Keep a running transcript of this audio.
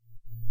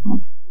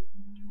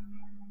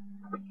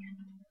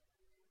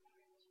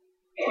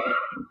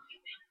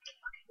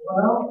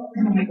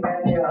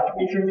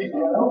Few churches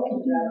well,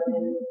 that are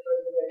in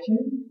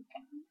preservation.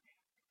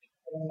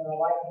 And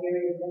like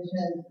Gary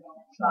mentioned, I'm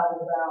excited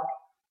about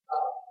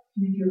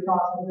future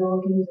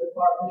possibilities of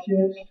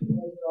partnerships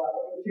with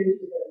other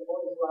churches that the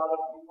Lord has allowed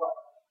us to be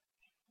partners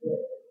with.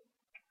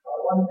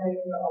 One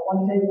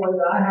takeaway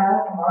that I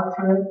have from our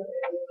trip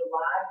is the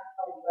lack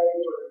of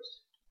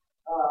laborers.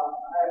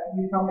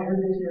 You've probably heard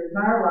this your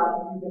entire life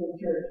if you've been in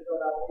church, but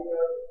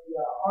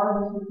the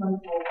harvest is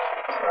plentiful,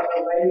 but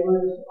the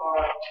laborers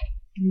are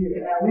few.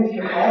 And I wish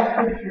that all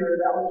Scripture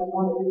that was the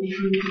one that didn't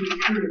prove to be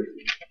true,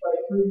 but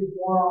it proves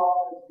more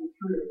often to be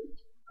true.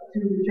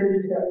 Two of the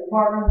churches that we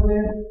partnered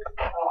with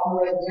on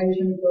the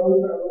reservation,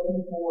 both are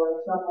looking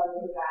for someone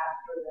to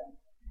pastor them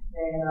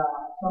and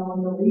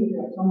someone to lead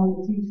them, someone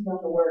to teach them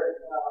the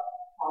Word.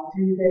 On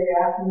Tuesday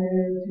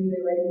afternoon, Tuesday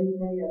late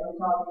evening, I'm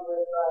talking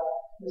with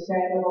the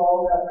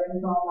Sandoval at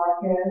Rincon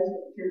Marquez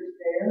at the church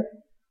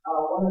there.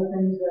 One of the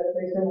things that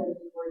they said was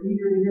we're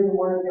eager to hear the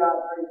Word of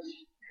God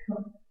preached.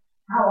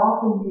 How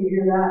often do you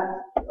hear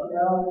that?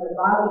 The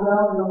Bible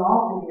Belt, we don't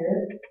often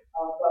hear it,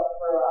 but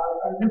for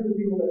a group of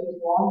people that's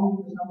just longing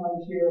for someone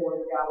to share the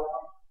Word of God with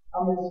them.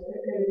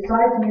 It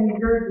excites me and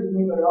encourages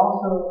me, but it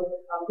also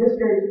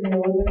discourages me a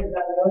little bit because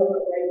I know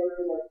that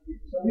laborers are few.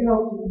 So we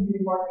hope to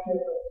continue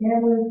partnership with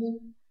Kamloops,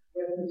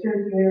 with the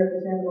church there at the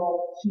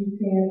Sandoval Sheep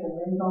Camp and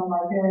Rincon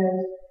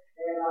Marquez,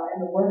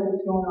 and the work that's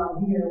going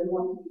on here. We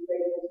want to be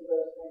faithful to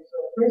those things. So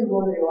praise the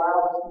Lord that He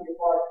allows us to be a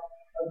part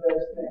of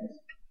those things.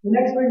 The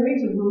next 3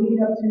 weeks, as we're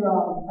leading up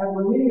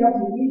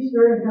to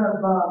Easter, and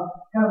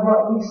kind of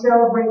what we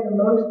celebrate the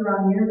most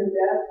around here: the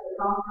death, the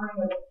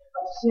conquering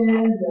of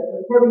sin,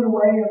 the putting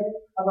away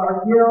of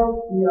our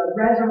guilt, the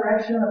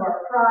resurrection of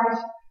our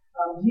Christ,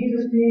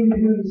 Jesus being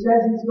who He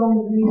says He's going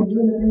to be, and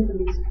doing the things that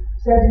He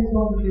says He's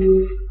going to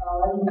do.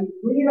 As we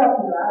lead up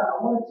to that, I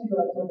wanted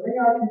to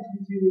bring our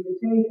attention to the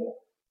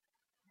table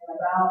and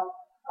about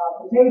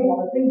the table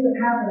and the things that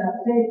happen at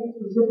the table,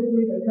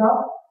 specifically the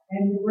cup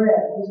and the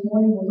bread. This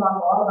morning we'll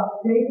talk a lot about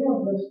the table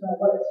and just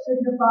what it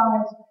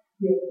signifies,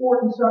 the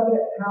importance of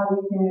it, and how we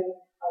can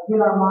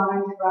get our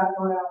minds wrapped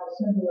around the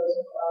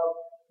symbolism of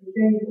the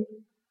table.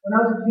 When I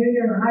was a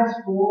junior in high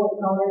school in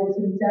Colorado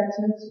City,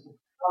 Texas,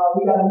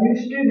 we got a new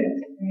student,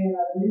 and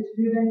the new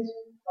students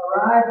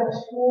arrived at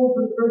school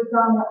for the first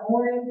time that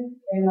morning,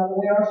 and the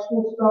way our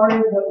school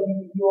started was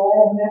you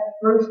all met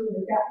first in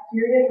the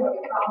cafeteria, kind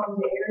of the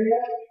common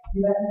area.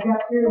 You met in the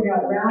cafeteria, we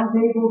had round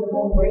tables,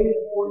 everyone waited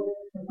for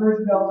the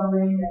first bell to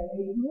ring at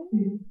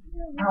 8:50.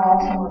 How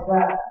awesome was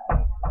that?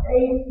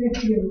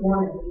 8:50 in the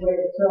morning we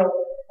waited.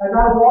 So as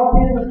I walked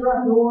in the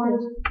front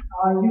doors,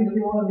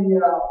 usually one of the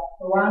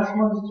last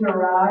ones to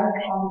arrive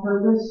on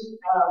purpose,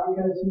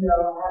 because I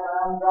have my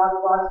own driver's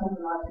license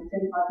and I can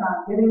take my time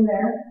getting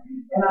there.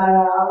 And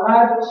I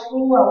arrived at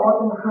school, I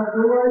walked in the front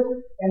doors,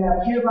 and a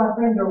few of my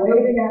friends are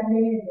waving at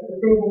me at the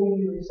table we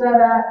usually sat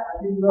at.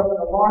 I didn't grow up in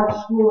a large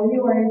school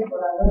anyways,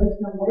 but I noticed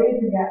them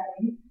waving at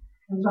me.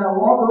 And so I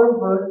walk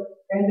over,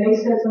 and they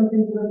said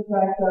something to the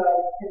effect of,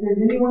 if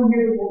there's anyone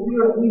here that will do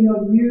it, we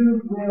know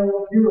you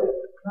will do it.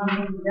 And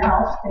I'm thinking, yeah,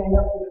 I'll stand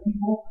up for the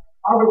people.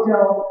 I will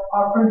tell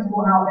our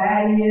principal how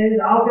bad he is.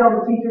 I'll tell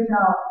the teachers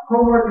how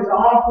homework is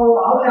awful.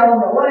 I'll tell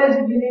them that what is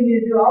it you need me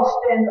to do. I'll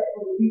stand up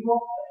for the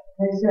people.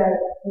 They said,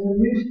 as a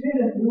new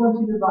student, we want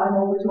you to invite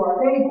them over to our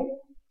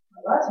table.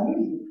 Well, that's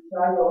easy. So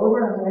I go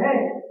over and I say, hey,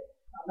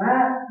 I'm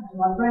Matt. These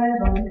are my friends.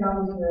 Why don't you come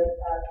and sit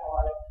at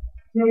our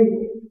table?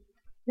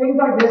 Things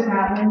like this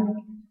happen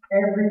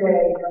every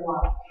day in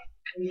life.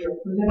 We are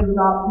presented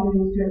with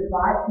opportunities to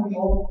invite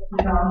people to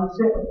come and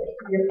sit with us,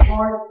 to be a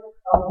part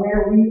of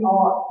where we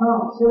are.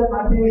 Come, sit at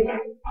my table.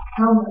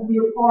 Come and be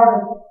a part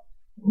of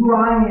who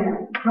I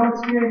am. Come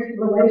experience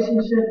a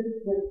relationship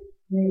with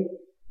me.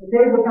 The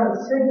table kind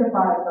of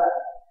signifies that.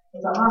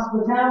 It's a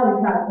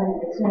hospitality type thing.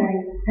 It's saying,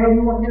 hey,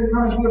 we want you to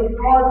come and be a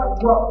part of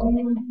what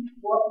we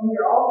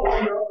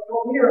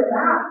are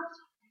about.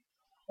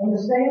 And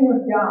the same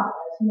with God.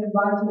 As He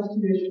invites us to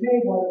His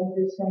table, as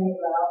He just saying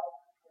about,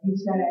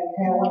 He's saying,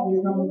 hey, I want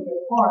you to come and be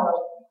a part of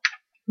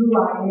who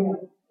I am,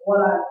 what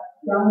I've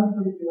done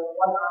for you, and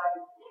what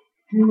I'm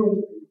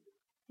doing for you.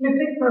 You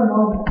think for a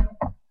moment,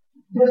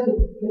 just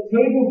the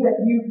tables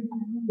that you've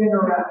been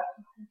around.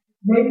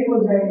 Maybe it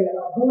was a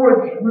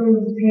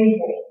boardroom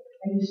table,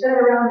 and you sat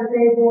around the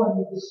table and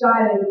you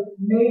decided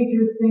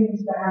major things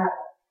to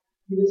happen.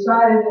 You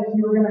decided if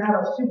you were going to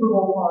have a Super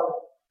Bowl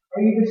party, or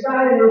you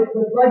decided if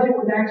the budget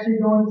was actually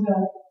going to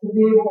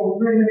be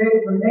able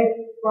to make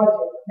the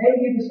budget. Maybe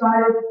you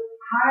decided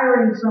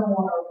hiring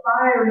someone or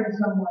firing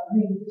someone.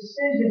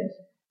 Decisions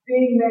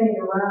being made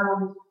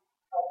around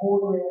a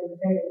boardroom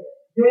table.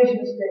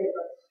 Vision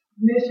statements,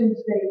 mission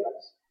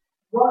statements.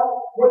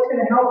 What's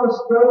going to help us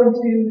go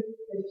into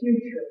the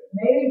future?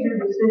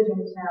 Major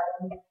decisions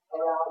happen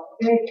around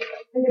the table.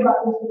 Think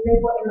about this: the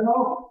table at your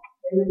home,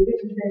 maybe the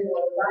kitchen table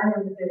or the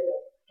dining room table.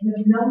 And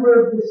the number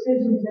of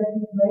decisions that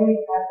you've made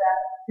at that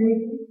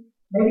table.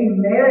 Maybe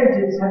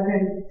marriages have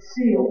been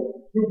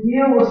sealed. The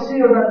deal was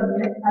sealed at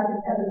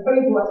the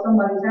table at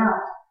somebody's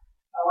house.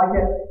 Like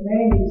at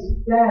Mandy's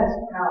dad's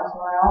house,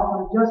 when I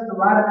offered just the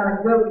right amount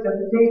of goats at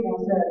the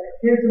table and said,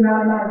 here's the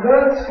amount of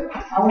goats,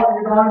 I want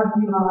your daughter to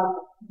be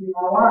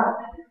my wife.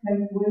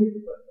 Thankfully,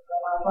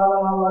 my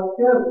father-in-law loves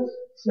goats.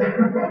 So,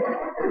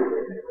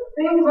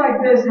 things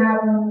like this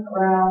happen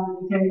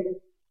around the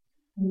table.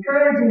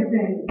 Encouraging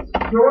things,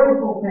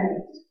 joyful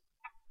things,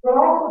 but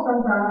also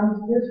sometimes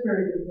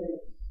discouraging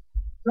things.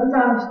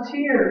 Sometimes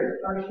tears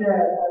are shed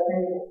at a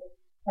table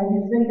as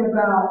you think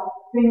about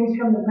things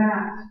from the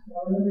past.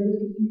 I remember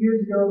just a few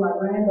years ago, my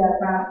granddad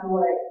passed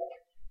away.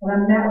 And I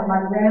met with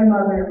my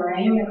grandmother and my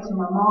aunts and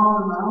my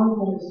mom and my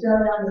uncle. We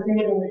sat around the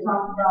table and we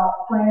talked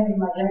about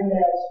planning my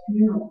granddad's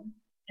funeral.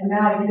 And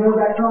now as we go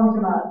back home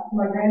to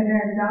my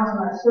grandparents' house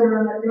and I sit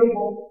around that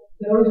table,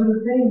 those are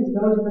the things,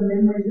 those are the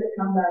memories that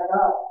come back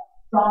up.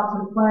 Thoughts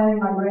of planning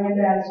my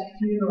granddad's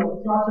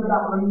funeral. Thoughts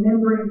about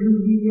remembering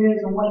who he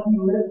is and what he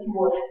lived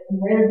for and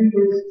where he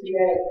is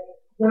today.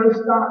 Those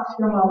thoughts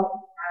come up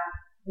at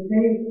the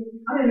table.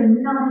 I mean, a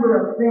number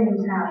of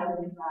things happen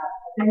at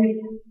the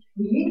table.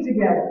 We eat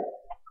together.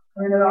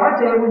 I mean, at our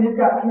table, you've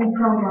got food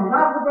crumbs on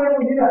top of the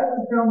table, you've got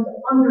food crumbs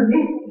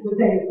underneath the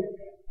table.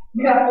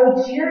 You got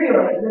old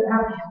Cheerios that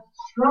have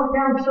shrunk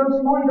down so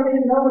small you don't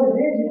even know what it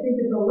is. You think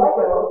it's a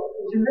Lego,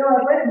 but you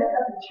realize, wait a minute,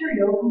 that's a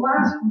Cheerio from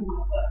last week.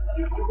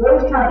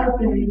 Those types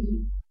of things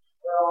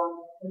are on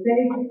the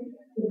table.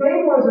 The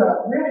table is a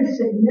really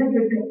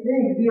significant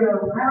thing. We are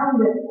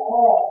around it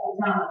all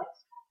the time.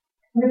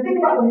 When you think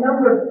about the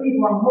number of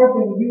people, I'm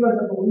hoping you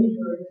as a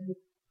believer, if you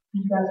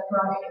confess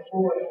Christ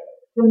before,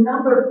 the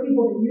number of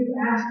people that you've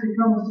asked to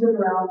come and sit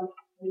around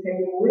the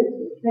table with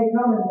you. They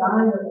come and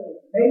dine with you.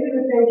 Maybe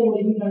the table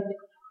was even,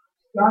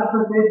 God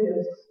forbid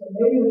this, but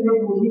maybe the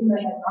table was even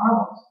at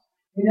McDonald's.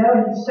 You know,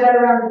 and you sat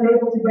around the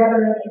table together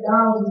at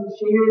McDonald's and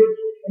shared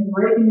and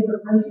breaking the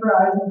french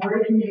fries and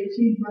breaking the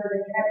cheeseburger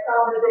and had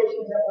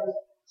conversation that was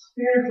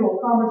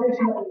spiritual,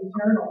 conversation that was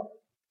eternal.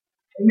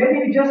 And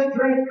maybe you just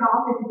drank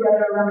coffee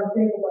together around the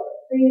table, but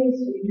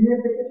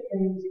significant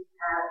things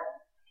happen.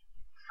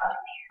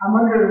 I'm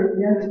under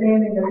the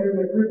understanding that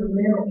there's a group of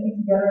men that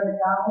eat together at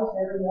McDonald's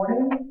every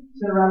morning,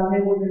 sit around the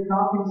table with their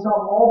coffee and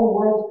solve all the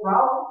world's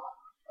problems.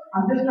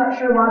 I'm just not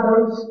sure why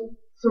those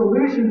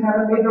solutions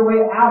haven't made their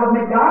way out of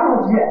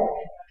McDonald's yet.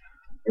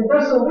 If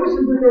those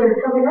solutions that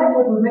they're coming up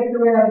with would make their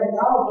way out of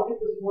McDonald's, I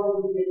think this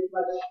world would be a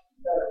much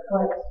better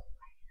place.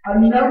 A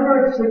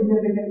number of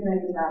significant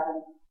things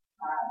happen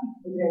at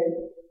the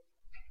table.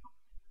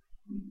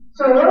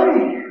 So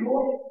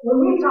when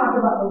we talk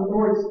about the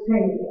Lord's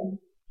table,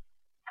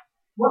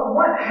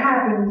 what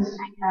happens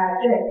at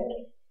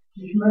it?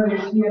 You're familiar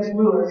with C.S.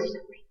 Lewis,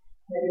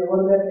 maybe a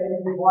little bit,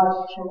 maybe you've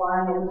watched The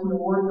Lion, or listened to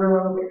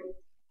Wardrobe,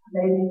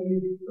 maybe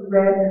you've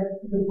read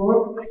the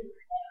book,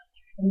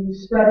 and you've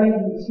studied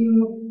and you've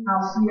seen how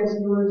C.S.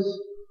 Lewis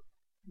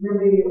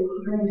really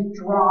brings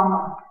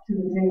drama to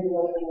the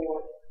table of the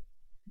Lord.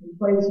 He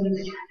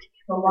places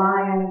the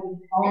lion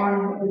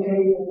on the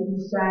table to be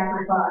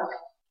sacrificed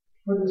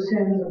for the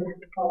sins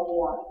of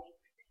one.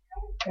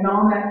 And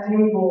on that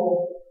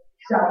table,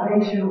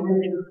 salvation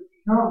really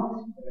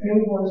comes. The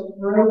table is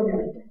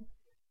broken.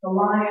 The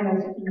lion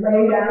is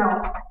laid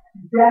out.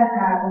 Death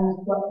happens,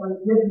 but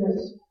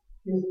forgiveness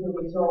is the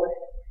result.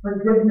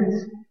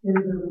 Forgiveness is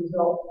the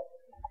result.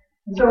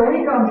 And so when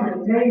we come to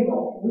the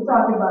table, we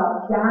talk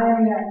about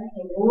dining at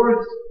the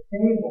Lord's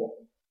table.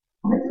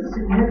 It's a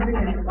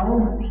significant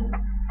moment.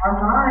 Our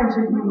minds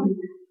should be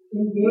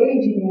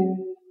engaging in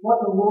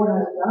what the Lord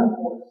has done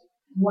for us,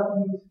 and what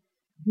He's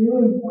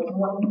doing for us, and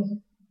what He's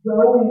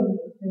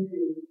going to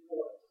do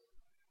for us.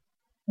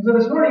 And so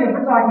this morning, as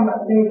we're talking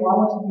about the table, I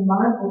want you to be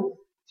mindful of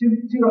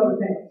two other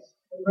things: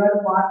 the bread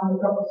of life and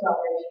the cup of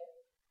salvation.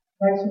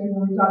 Next week,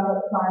 when we talk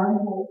about the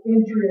triumphal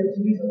entry of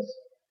Jesus,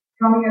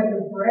 coming as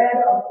the bread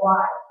of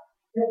life,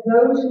 that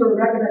those who are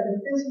recognizing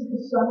this is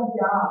the Son of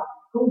God,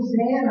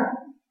 Hosanna,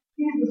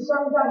 He's the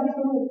Son of God, He's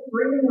the one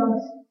bringing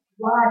us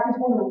life, He's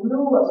going to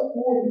rule us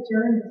for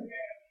eternity.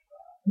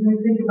 And then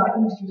we think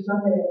about Easter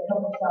Sunday and the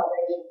cup of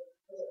salvation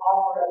that's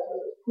offered us,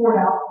 that's poured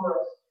out for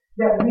us,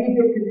 that we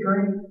get to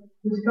drink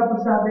this cup of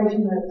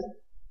salvation that's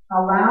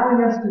allowing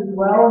us to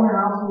dwell in the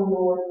house of the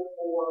Lord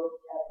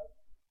forever.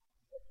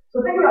 So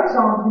think about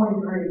Psalm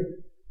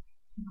 23.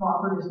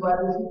 Crawford just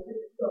let us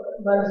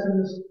in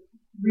this,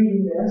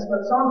 reading this,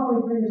 but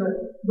Psalm 23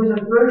 there's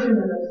a version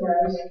of it that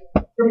says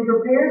that He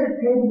prepares a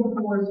table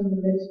before us in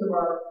the midst of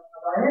our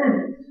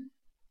enemies.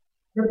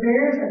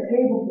 Prepares a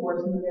table for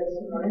us in the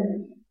midst of our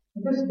enemies.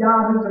 And this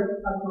God who's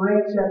a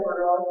great shepherd,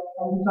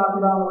 as we talked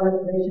about on the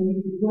reservation,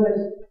 He's the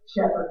goodest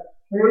shepherd.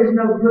 There is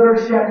no gooder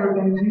shepherd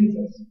than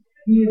Jesus.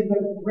 He is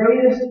the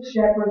greatest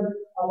shepherd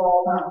of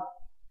all time.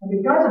 And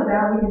because of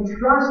that, we can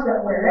trust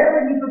that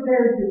wherever He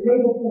prepares the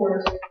table for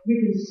us,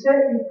 we can sit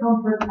in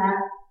comfort at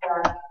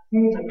that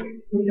table,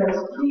 because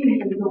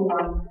He is the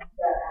one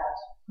that has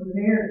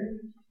prepared.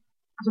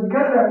 So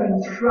because of that, we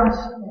can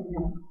trust in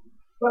Him.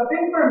 But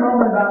think for a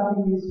moment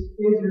about these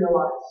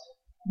Israelites,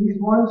 these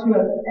ones who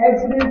have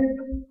exited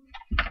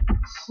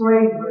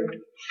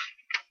slavery.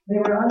 They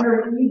were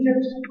under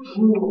Egypt's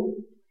rule.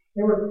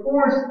 They were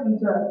forced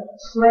into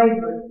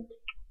slavery.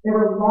 They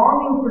were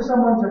longing for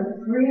someone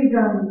to free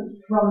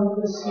them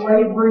from the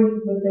slavery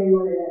that they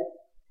were in.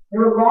 They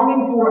were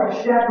longing for a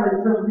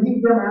shepherd to lead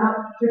them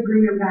out to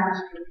greener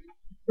pastures.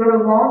 They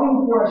were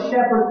longing for a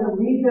shepherd to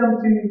lead them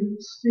to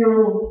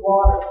still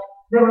water.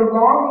 They were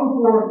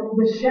longing for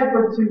the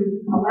shepherd to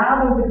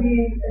allow them to be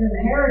an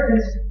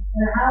inheritance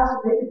in a house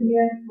that they could be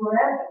in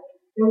forever.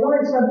 They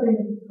wanted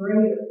something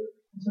greater.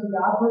 And so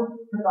God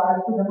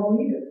provides for them a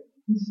leader.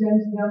 He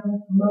sends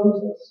them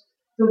Moses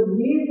to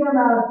lead them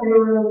out of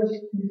Pharaoh's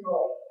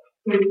control,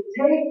 to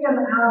take them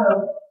out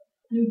of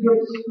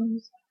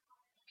Egypt's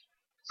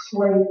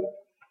slavery,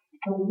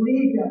 to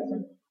lead them, to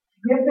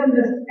give them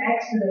this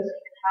exodus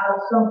out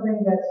of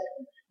something that's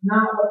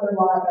not what their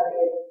life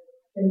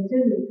had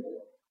intended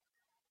for.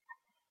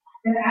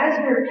 And as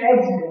they're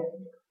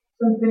exiting,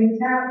 some things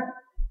happen.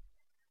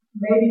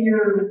 Maybe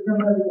you're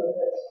familiar with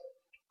this.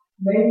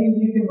 Maybe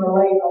you can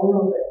relate a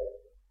little bit.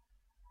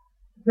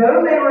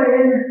 Though they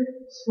were in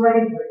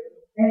slavery,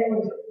 and it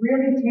was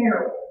really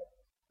terrible,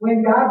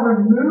 when God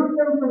removed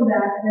them from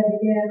that and they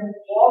began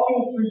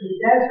walking through the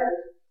desert,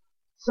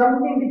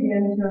 something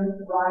began to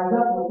rise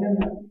up within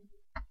them.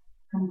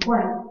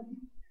 Complaint.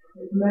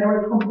 You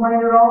familiar with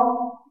complaint at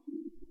all?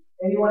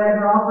 Anyone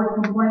ever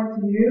offered complaint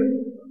to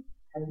you?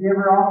 Have you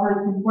ever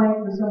offered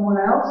complaint to someone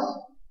else?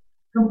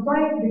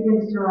 Complaint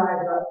begins to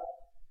rise up.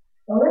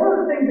 Now, one of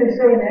the things they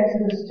say in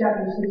Exodus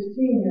chapter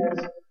 16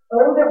 is,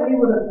 oh, that we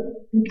would have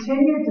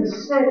continued to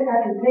sit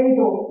at the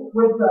table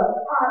with the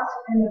pots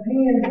and the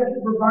pans that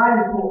were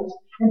provided for us,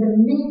 and the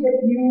meat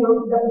that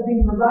was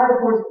being provided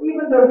for us,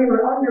 even though we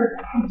were under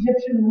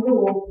Egyptian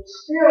rule,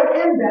 still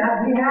in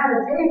that we had a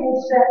table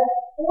set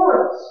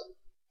for us.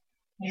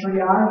 And so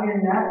God,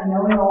 hearing that,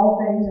 knowing all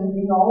things and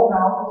being all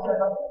powerful, said,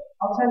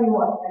 I'll tell you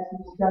what,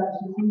 Exodus chapter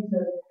 16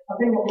 says, I'll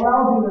tell you what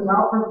I'll do is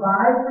I'll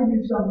provide for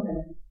you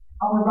something.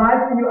 I'll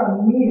provide for you a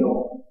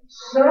meal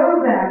so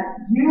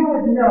that you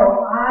would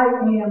know I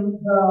am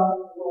the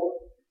Lord.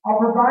 I'll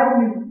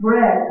provide you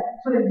bread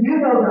so that you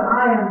know that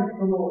I am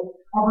the Lord.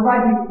 I'll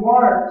provide you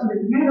water so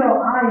that you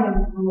know I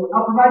am the Lord.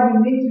 I'll provide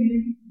you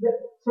meat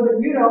so that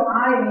you know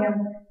I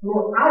am the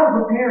Lord. I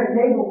will prepare a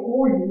table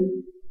for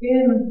you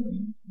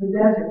in the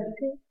desert.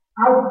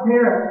 I will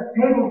prepare a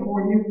table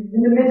for you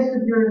in the midst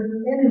of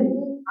your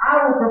enemies.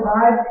 I will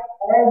provide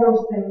all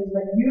those things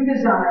that you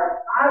desire.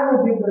 I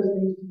will give those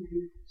things to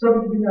you so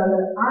that you know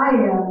that I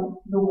am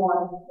the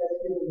one that's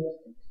giving those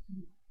things to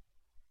you.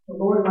 The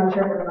Lord is my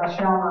shepherd and I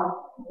shall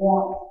not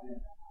want.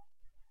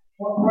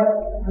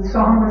 What the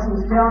psalmist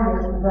is telling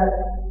us is that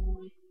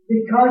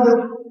because of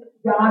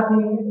God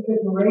being the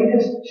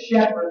greatest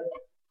shepherd,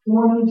 the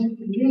one who's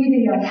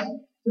leading us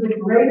to the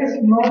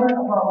greatest moment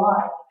of our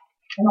life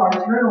and our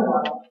eternal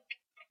life,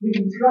 we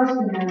can trust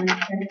in Him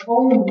and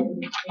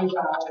only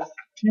desire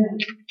Him.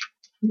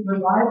 He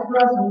provides for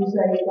us, and we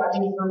say, God,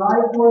 He's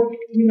provided for us.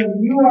 We know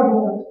You are the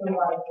one that's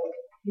provided for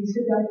us. We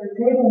sit down at your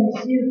table and we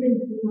see the things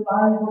that You're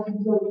providing for us,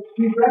 and so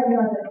we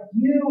recognize that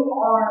You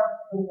are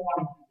the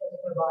one that's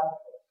provided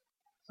for us.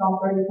 Psalm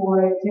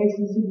 34:8,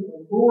 taste and see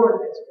the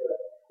Lord that's good.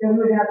 That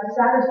we would have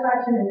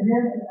satisfaction in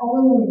Him and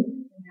only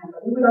in Him.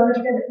 That we would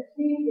understand that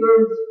He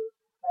is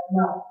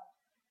enough.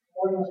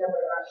 Lord, my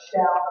shepherd, I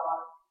shall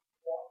not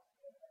want.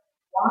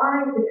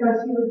 Why? Because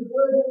He is a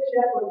good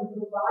shepherd who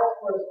provides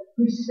for us,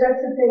 who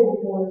sets a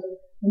table for us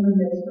in the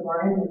midst of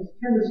our enemies.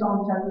 Turn to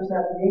Psalm chapter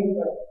 78,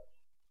 though.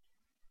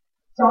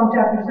 Psalm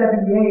chapter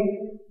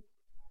 78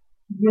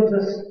 gives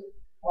us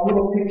a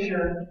little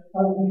picture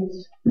of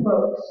these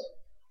folks.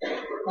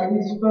 Of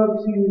these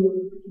folks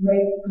who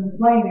make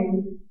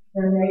complaining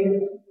their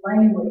native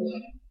language.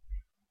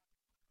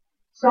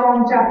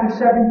 Psalm chapter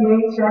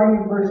 78,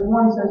 starting in verse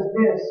 1, says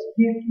this,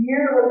 Give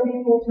ear, O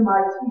people, to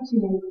my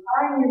teaching, and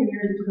incline your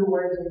ears to the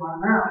words of my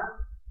mouth.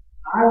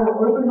 I will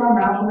open my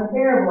mouth in a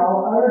parable. I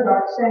will utter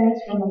dark sayings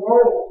from the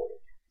Lord,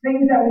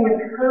 things that we have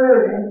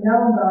heard and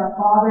known that our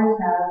fathers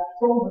have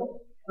told us.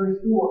 Verse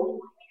 4.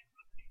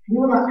 We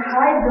will not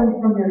hide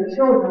them from their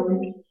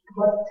children,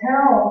 but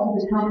tell to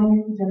the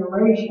coming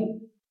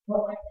generation.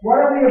 What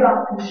are we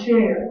about to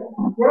share?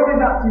 What are we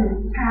about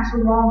to pass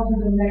along to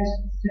the next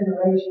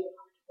generation?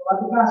 We're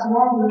about to pass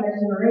along to the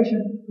next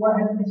generation what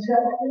has been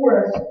set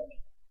before us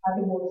at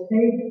the Lord's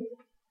table.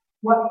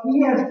 What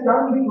He has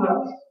done for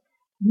us.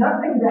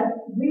 Nothing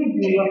that we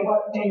do, but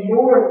what the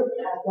Lord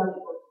has done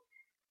for us.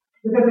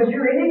 Because if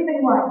you're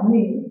anything like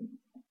me,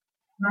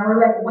 and I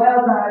relate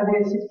well to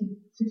Isaiah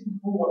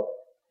 64,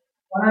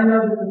 when I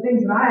know that the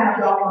things that I have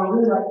to offer are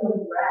really like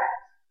filthy rags.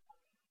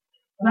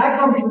 When I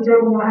come to the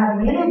table not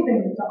having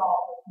anything to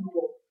offer to the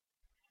Lord,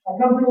 I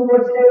come to the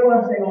Lord's table and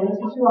I say, well, this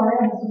is who I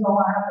am, this is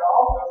all I have to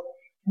offer.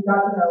 And God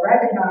says, I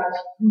recognize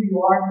who you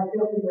are in your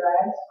filthy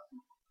rags.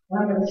 And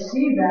I'm going to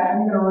see that,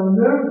 I'm going to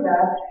remove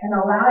that, and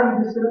allow you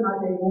to sit at my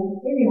table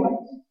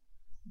anyways.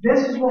 This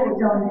is what we're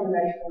telling the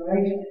next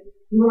generation.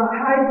 We will not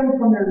hide them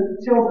from their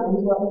children,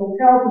 but we will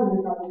tell them to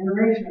the coming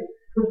generation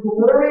the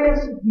glorious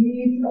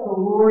deeds of the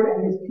Lord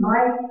and His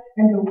might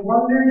and the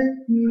wonders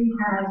He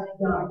has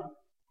done.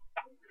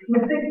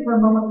 Let's think for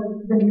a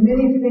moment the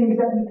many things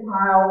that we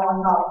pile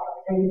on top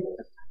of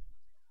tables.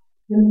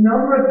 The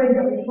number of things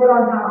that we put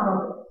on top of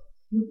it.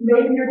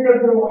 Maybe your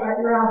table at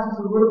your house is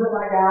a little bit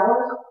like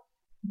ours,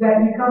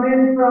 that you come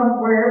in from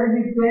wherever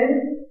you've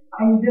been,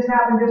 and you just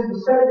happen just to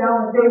set it down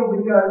on the table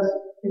because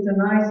it's a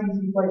nice,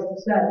 easy place to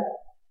set it.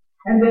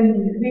 And then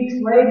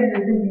weeks later,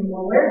 you're thinking,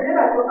 well, where did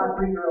I put my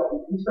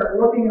 3-year-old? You start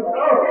looking and like,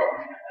 oh,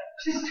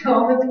 she's still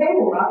on the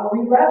table, right where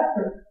we left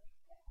her.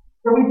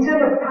 But we tend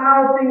to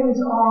pile things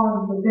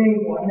on the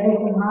table and make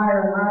them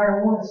higher and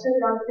higher. We want to sit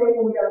down at the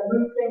table, we got to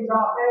move things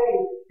off.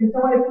 Hey, can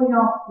somebody clean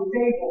off the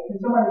table? Can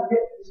somebody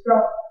get the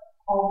stuff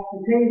off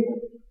the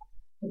table?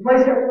 The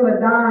place that we're going to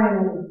dine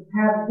and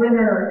have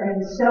dinner and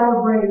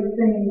celebrate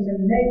things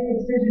and make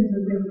decisions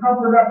has been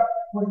covered up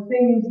with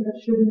things that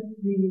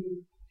shouldn't be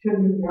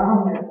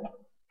on there.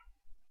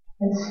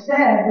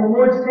 Instead, the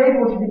Lord's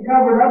table should be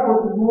covered up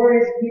with the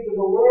glorious deeds of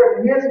the Lord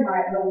and His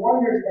might and the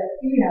wonders that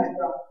He has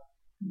done.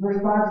 Verse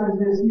 5 says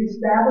this, He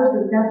established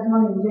the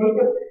testimony in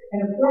Jacob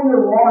and appointed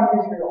a law in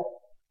Israel,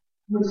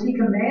 which He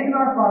commanded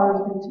our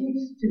fathers to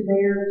teach to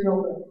their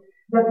children,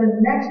 that the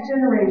next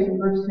generation,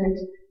 verse 6,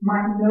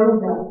 might know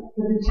them,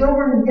 that the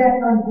children yet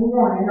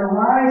unborn, and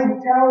arise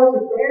and tell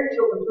to their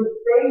children, so that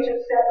they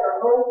should set their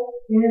hope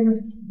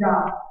in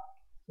God.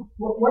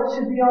 What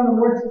should be on the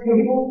Lord's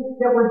table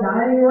that we're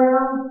dining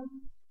around?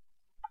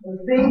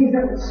 The things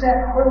that would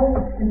set hope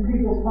in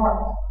people's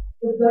hearts.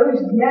 That those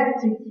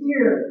yet to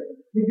hear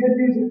the good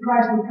news of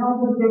Christ would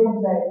come to the table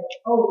and say,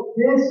 oh,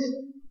 this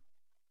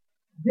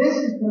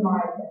is the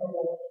might of the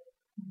Lord.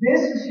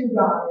 This is who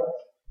God is.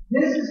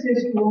 This is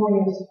His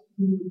glorious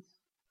deeds.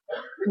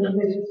 So that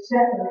they should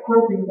set their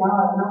hope in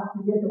God and not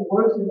forget the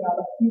works of God,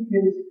 but keep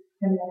His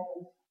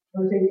commandments.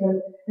 Verse 8 says,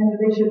 and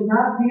that they should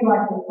not be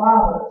like their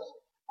fathers,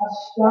 a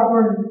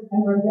stubborn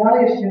and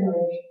rebellious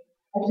generation.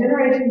 A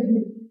generation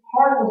whose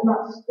heart was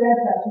not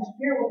steadfast, whose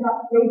spirit was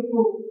not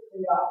faithful to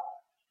God.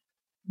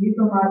 The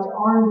Ephraimites,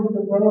 armed with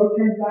the bow,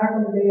 turned back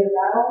on the day of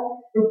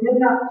battle. They did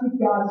not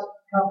keep God's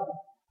covenant.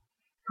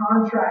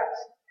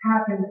 Contracts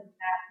happened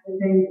at the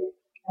table.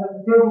 At the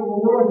table of the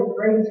Lord, the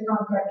greatest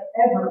contract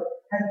ever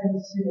has been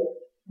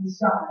sealed and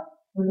signed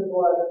with the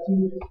blood of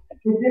Jesus.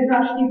 They did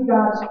not keep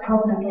God's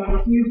covenant or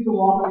refused to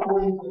walk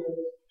according to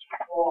His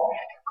law.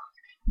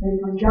 They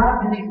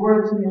forgot His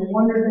words and the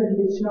wonders that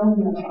He had shown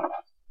them.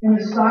 In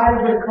the sight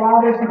of their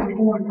fathers, He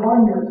performed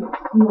wonders.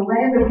 In the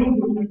land of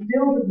Egypt, He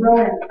filled the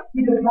Jordan.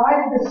 He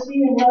divided the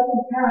sea and let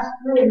them pass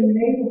through it. He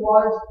made the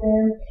waters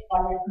stand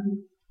by their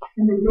feet.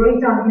 In the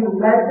daytime, He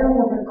led them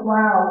with a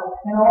cloud,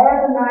 and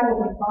all the night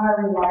with a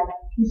fiery light.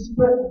 He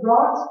split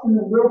rocks in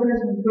the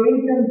wilderness and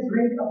gave them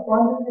drink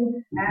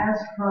abundantly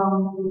as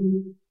from the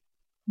deep.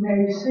 Now,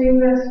 you seeing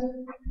this?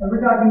 And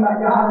we're talking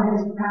about God and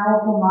His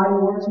powerful, mighty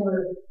works, and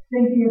we're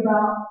thinking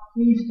about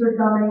Easter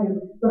coming and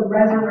the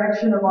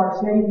resurrection of our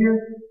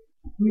Savior.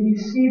 When you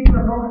see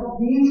for a moment,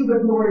 these are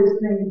the glorious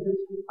things that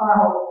we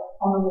pile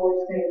on the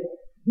Lord's table.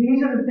 These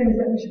are the things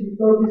that we should be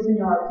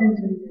focusing our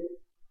attention to.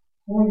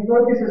 When we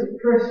focus as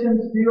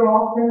Christians do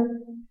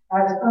often,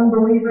 as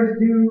unbelievers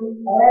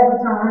do all the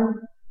time,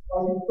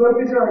 as we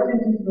focus our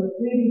attention to the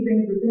fleeting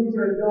things, the things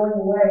that are going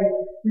away,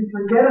 we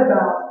forget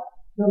about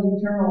those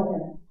eternal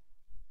things.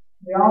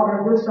 The author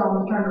of this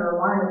psalm is trying to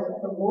remind us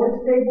that the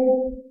Lord's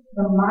table,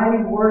 the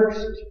mighty works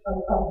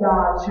of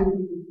God should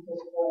be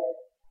displayed.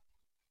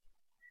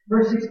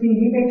 Verse 16,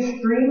 He made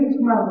streams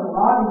come out of the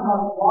rock and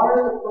caused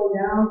waters to flow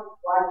down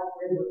like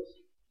rivers.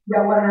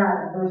 Yet what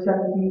happened? Verse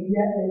 17,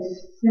 yet they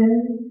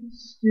sinned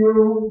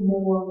still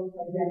more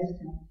against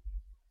Him,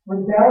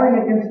 rebelling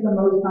against the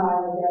Most High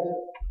in the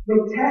desert. They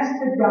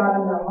tested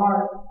God in their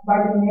heart by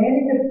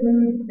demanding the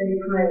food they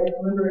craved.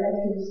 Remember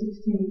Exodus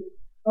 16.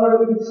 Oh,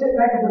 that we could sit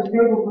back at those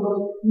tables with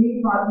those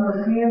meat pots and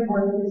those pans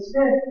where we could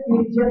sit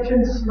in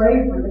Egyptian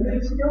slavery. That we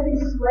could still be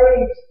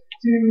slaves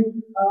to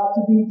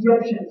the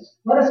Egyptians.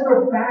 Let us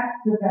go back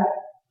to that.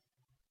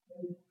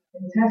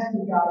 And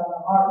tested God in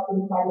their heart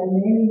by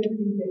demanding the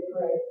food they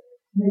craved.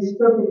 And they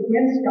spoke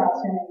against God,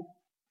 saying,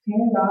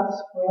 can God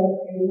spread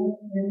a table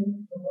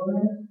in the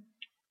wilderness?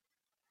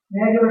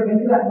 May I ever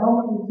get to that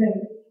moment you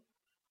think,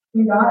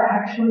 can God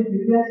actually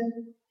do this?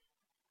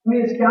 I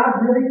mean, is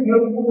God really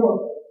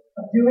capable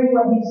of doing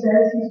what He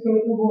says He's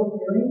capable of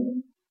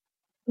doing?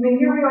 I mean,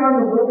 here we are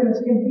in the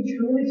wilderness. Can He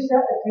truly set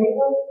a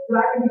table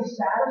that I can be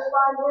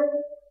satisfied with?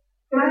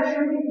 Can I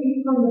truly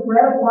eat from the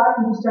bread of life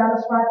and be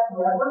satisfied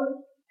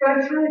forever? Can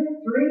I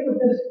truly drink of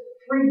this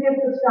free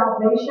gift of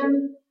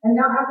salvation and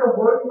not have to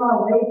work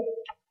my way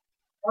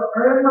or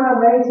earn my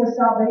way to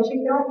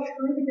salvation? Can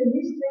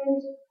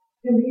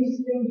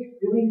these things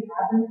really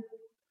happen?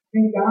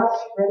 Can God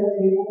spread a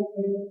table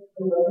in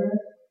the wilderness?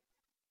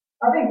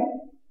 I think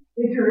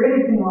if you're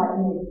anything like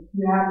me,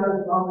 you have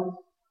those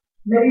moments.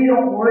 Maybe you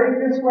don't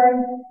worry this way.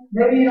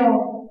 Maybe you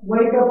don't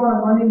wake up on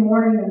a Monday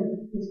morning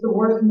and it's the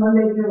worst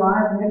Monday of your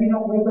life. Maybe you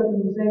don't wake up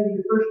and you say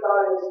your first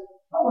thought is,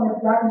 I wonder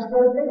if God can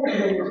spread a table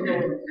today in this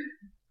wilderness.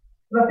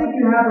 But I think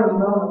you have those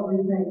moments where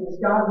you think,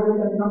 is God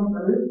really going to come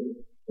through?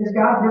 Is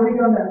God really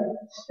going to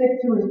stick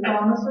to His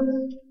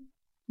promises?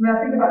 I When I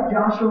think about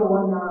Joshua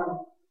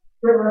 1:9,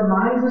 that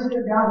reminds us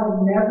that God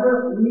will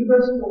never leave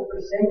us or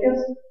forsake us.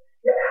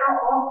 Yet how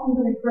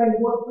often do we pray,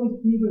 Lord, please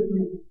be with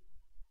me?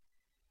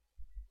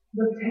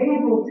 The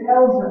table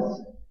tells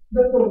us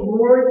that the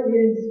Lord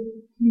is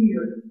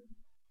here.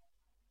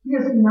 He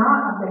has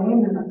not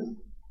abandoned us.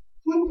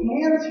 He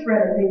can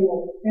spread a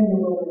table in the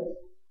wilderness.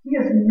 He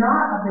has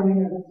not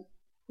abandoned us.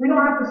 We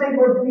don't have to say,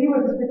 Lord, be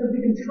with us, because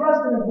we can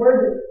trust in His Word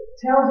that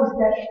tells us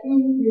that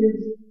He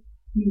is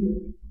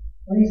here.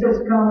 When He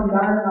says, come and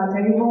dine at my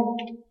table,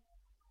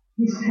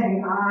 He's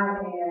saying, I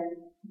am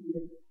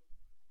here.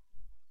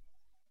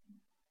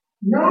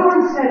 No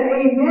one said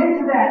amen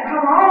to that.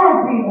 Come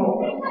on, people.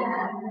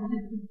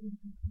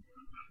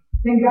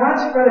 Can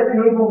God spread a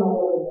table in the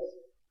wilderness?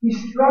 He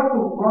struck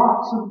with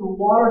rocks so that the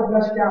water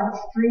gushed out and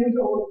streams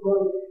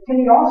overflowed. Can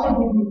He also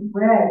give you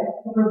bread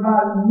and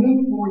provide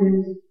meat for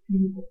His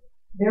people?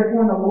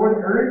 Therefore, when the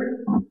Lord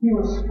heard, He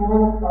was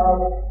full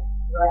of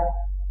wrath.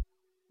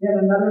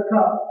 Yet another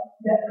cup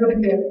that could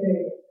be a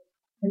table,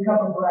 the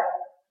cup of wrath.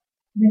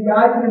 I mean,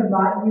 God can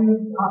invite you,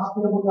 the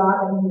hospitable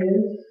God that He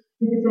is.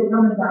 He can say,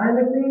 come and dine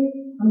with me.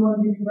 I'm going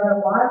to give you bread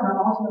of life, and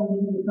I'm also going to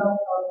give you the cup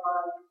of my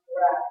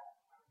wrath.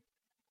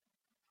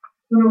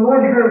 When the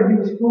Lord heard, He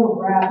was full of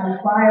wrath,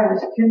 and fire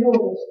was kindled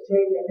against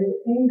Jacob. His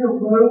anger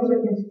rose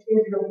against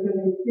Israel because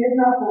they did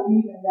not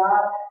believe in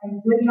God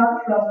and did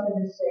not trust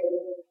in His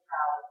saving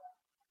power.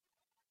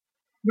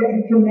 Yet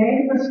He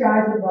commanded the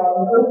skies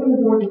above and opened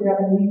the doors of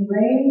heaven, and He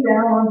rained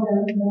down on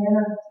them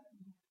manna.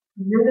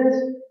 You hear this?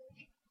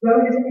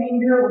 Though His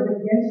anger was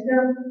against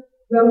them,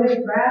 though His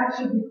wrath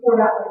should be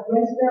poured out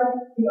against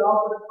them, He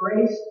offered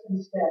grace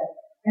instead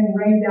and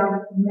rained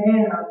down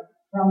manna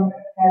from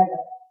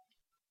heaven.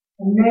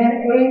 And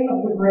man ate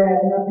of the bread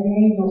and of the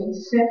angels. He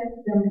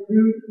sent them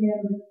food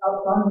in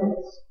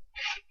abundance.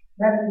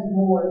 That means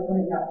more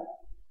than enough.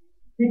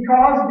 He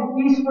caused the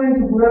east wind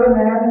to blow in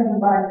the heavens, and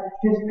by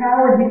His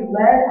power He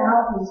led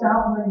out the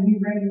south wind, and He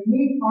rained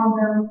meat on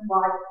them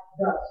like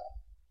dust.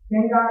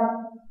 Can God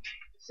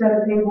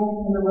set a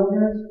table in the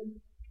wilderness?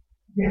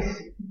 Yes,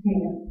 He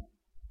can.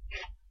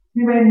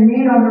 He rained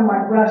meat on them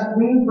like dust,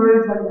 winged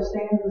birds like the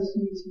sand of the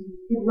seas.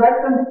 He let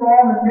them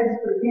fall in the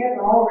midst of their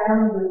camp and all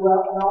around their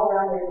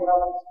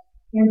dwellings.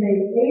 And they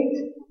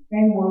ate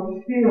and were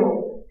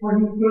filled, for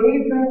He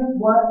gave them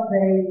what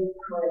they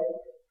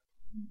craved.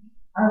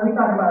 We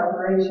talk about a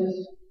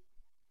gracious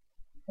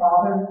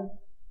Father.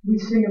 We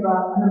sing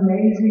about an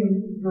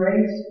amazing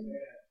grace.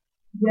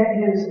 Yet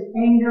His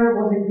anger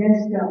was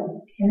against them,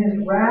 and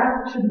His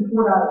wrath should be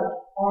poured out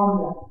on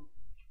them.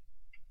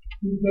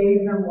 He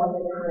gave them what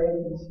they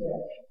craved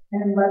instead,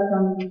 and let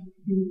them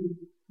be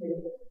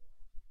filled.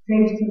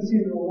 Taste and see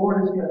that the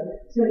Lord is good.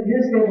 Sit at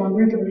His table and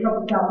drink of the cup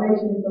of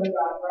salvation instead of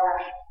God's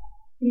wrath.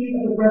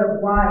 Eat of the bread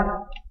of life,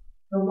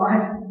 the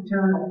life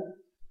eternal.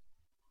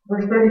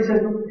 Verse 30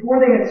 says, but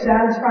before they had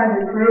satisfied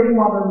their craving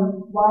while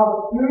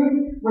the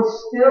food was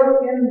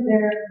still in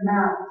their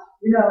mouths.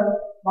 You know,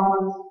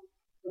 mamas,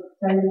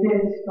 tell your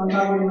kids, don't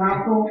talk with your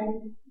mouth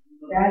full.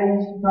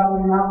 Daddies, talk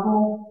with your mouth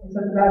full. Is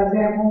that a bad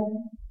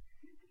example?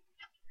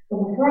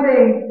 But before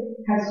they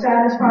had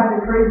satisfied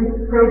their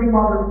craving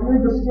while their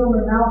food was still in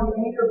their mouth, the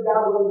anger of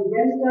God rose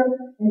against them,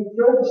 and He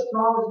killed the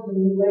strongest of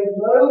them. He laid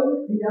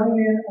low the young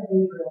men of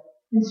Israel.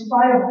 In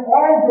spite of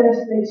all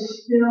this, they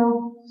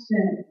still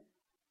sinned.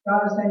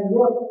 God is saying,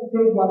 look at the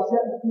table I've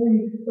set before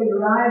you, but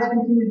your eyes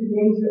continue to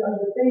gaze at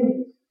other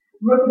things.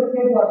 Look at the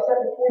table I've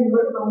set before you.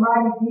 Look at the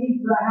mighty deeds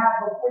that I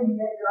have before you,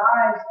 yet your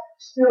eyes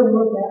still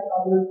look at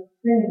other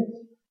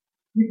things.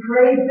 You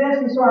crave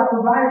this, and so I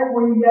provide it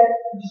for you, yet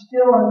you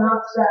still are not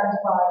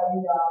satisfied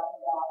in God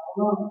and God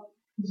alone.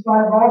 In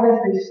spite of all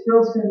this, they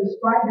still sin.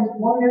 Despite His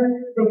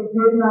wonders, they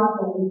did not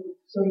believe.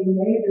 So He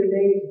made their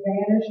days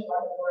vanish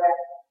like a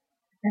breath,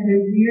 and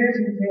their years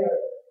in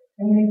terror.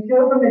 And when He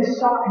killed them, they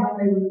sought Him.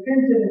 They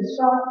repented and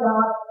sought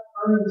God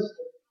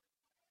earnestly.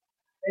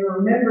 They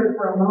remembered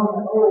for a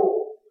moment,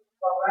 oh,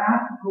 the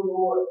wrath of the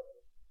Lord,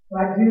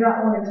 but I do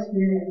not want to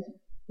experience.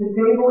 The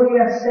table He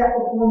has set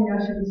before me,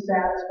 I should be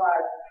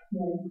satisfied.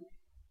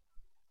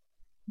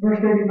 Verse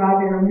 35,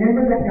 they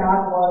remembered that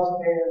God was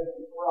their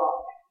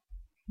rock,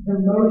 the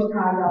Most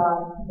High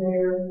God,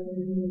 their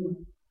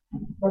Redeemer.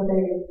 But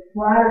they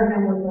flattered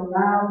Him with their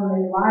mouths, and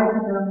they lied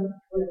to them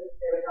with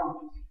their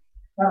tongues.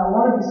 Now, I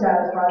want to be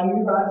satisfied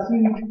here, but I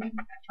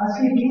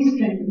see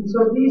these things. And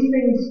so these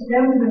things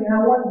tempt me, and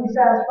I want to be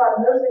satisfied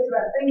in those things,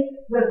 and I think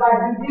that if I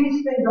do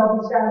these things, I'll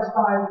be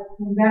satisfied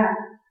in that.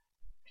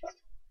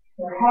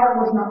 Their heart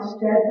was not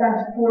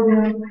steadfast toward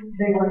Him.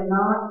 They were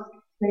not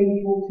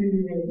faithful to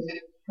His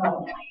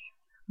covenant.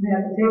 And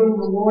at the table of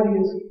the Lord, He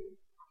has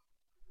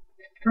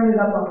printed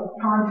up a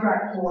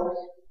contract for us.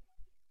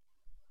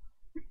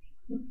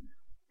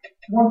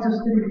 Wants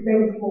us to be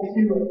faithful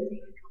to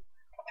it.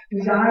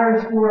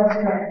 Desires for us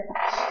to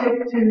stick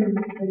to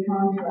the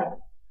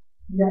contract.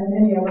 Yet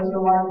many of us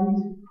are like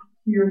these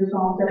here in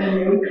Psalm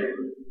 78.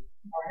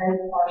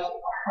 Our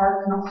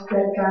hearts not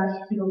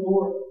steadfast to the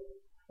Lord.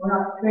 We're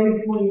not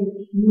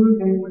faithfully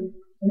moving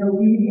in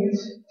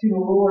obedience to the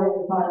Lord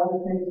and find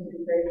other things to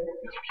be faithful.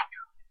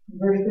 In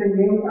verse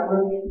 38,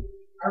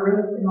 I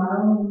wrote in my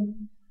own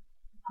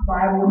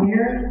Bible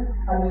here,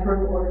 I just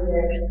wrote the word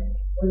today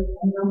with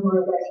a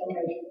number of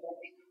exclamation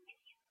points.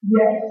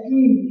 Yet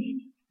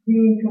he,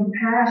 being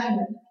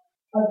compassionate,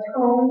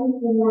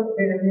 atoned for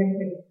their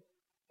iniquity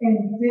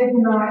and did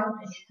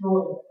not destroy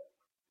them.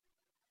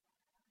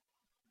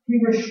 He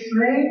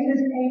restrained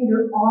his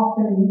anger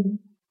often.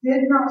 He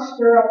did not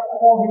stir up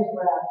all his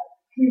wrath.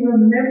 He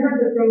remembered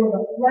that they were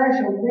the flesh,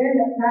 a wind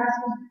that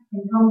passes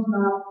and comes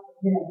not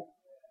again.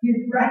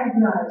 He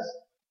recognized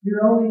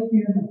you're only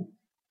human.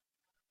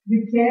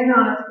 You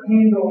cannot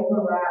handle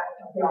the wrath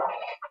of God.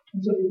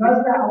 And so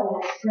because of that, I will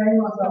restrain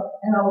myself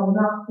and I will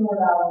not pour it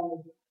out on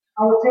you.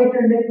 I will take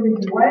your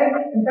iniquities away.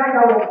 In fact,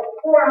 I will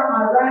pour out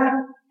my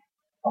wrath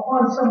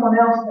upon someone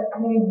else that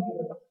can handle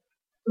it,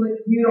 so that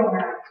you don't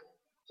have to.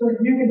 So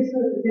that you can sit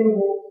at the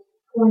table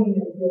clean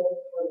and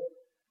guilt-free.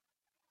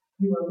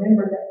 You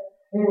remember that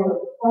they were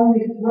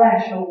only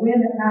flesh, a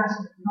wind that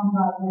passes and comes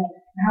not again.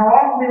 And how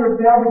often they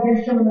rebelled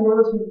against him in the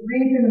wilderness and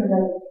grieved him in the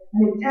desert. And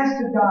they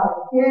tested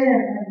God again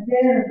and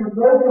again and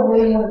provoked the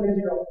Holy One of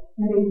Israel.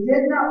 And they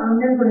did not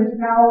remember his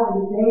power in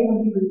the day when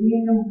he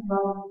redeemed them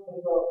from the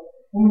foe.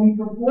 And when he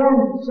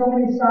performed so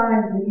many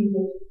signs in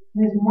Egypt,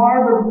 and his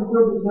marvels in the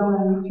field of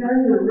Jonah, and he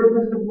turned the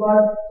rivers to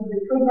blood so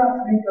they could not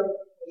drink of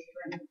the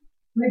stream.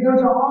 And it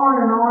goes on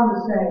and on to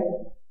say,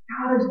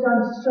 God has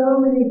done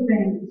so many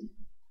things.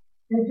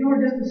 And if you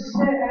were just to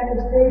sit at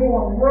this table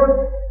and look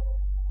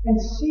and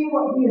see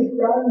what he has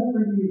done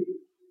for you,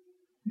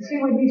 and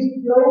see what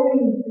he's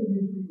going to do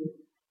for you,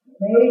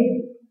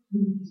 maybe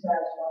you would be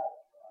satisfied.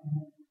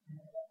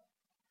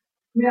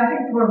 I mean, I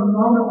think for a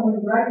moment when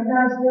we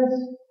recognize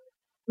this,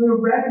 we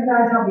would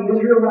recognize how the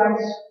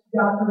Israelites,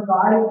 God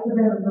provided for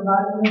them and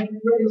provided for them,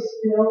 yet they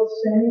still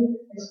sinned,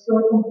 they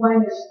still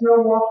complained, they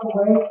still walked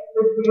away.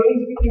 Their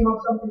gaze became on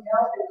something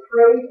else. They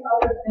craved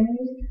other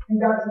things. And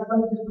God says, let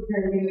me just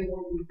prepare a table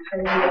for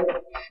you.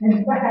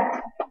 In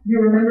fact, you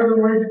remember the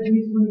words of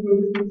Jesus when he gave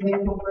us the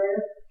example prayer?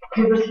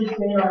 Give us this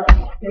day our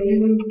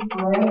daily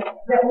bread.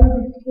 That we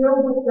be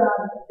filled with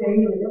God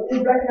daily. That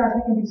we recognize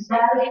we can be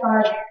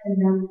satisfied in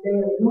Him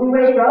daily. When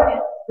we wake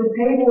up, the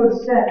table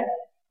is set.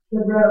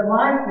 The bread of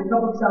life, the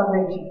cup of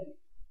salvation.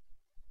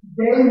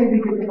 Daily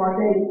we get to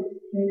partake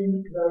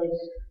in those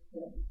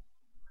things.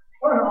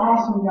 What an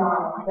awesome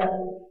God that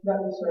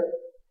we serve.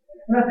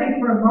 And I think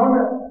for a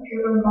moment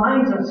it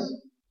reminds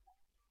us,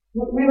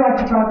 we like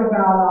to talk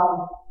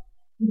about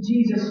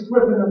Jesus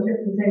flipping the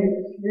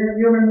tables.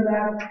 You remember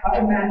that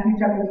in Matthew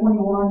chapter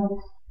 21?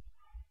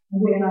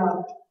 When, I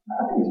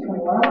think it's 21.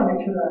 I want to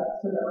make sure that I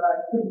said that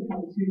right. It could be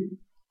 22.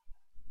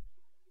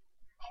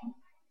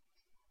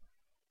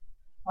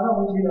 I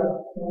don't want you to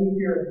believe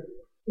you're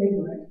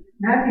ignorant.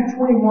 Matthew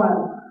 21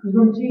 is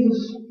when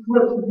Jesus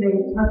flips the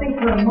tables. And I think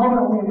for a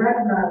moment we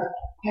recognize,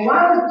 well,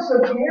 why was it so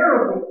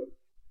terrible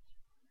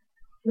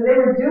that they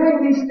were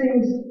doing these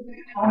things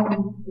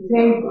on the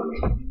table?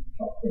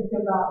 Think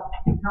about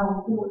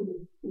how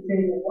important the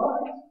table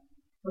was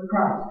for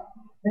Christ.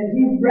 That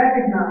he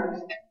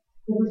recognized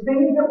that the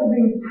things that were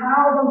being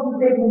piled on the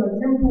table in the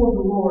temple of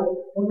the Lord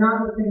were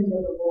not the things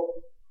of the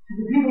Lord.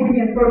 The people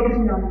began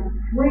focusing on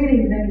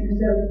fleeting things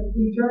instead of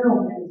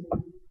eternal things.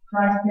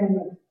 Christ came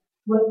and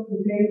flipped the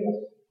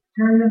tables,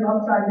 turned them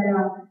upside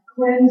down,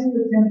 cleansed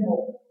the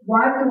temple,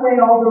 wiped away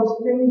all those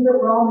things that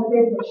were on the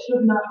table that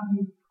should not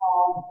be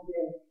on the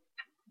table.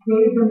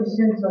 Gave them a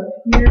sense of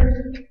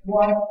here's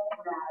what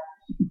matters.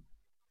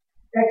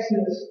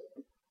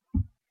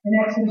 In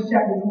Exodus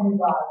chapter 25,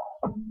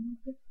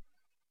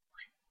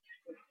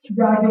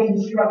 God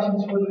gives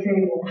instructions for the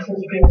table. It says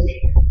this,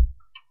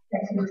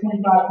 Exodus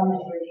 25:23.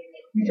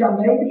 You shall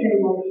make a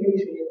table of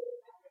acacia wood.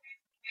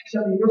 It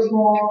shall be this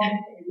long,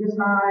 this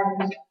high,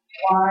 this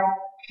wide.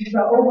 You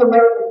shall overlay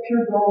it with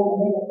pure gold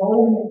and make a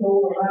molding of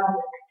gold around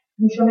it.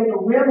 You shall make a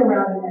rim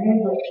around it and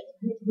angle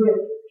it with,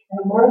 and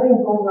a molding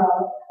of gold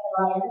around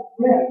the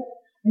rim.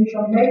 And you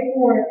shall make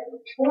for it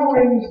 4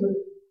 rings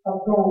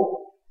of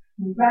gold,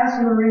 and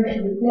fasten the rings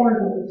to the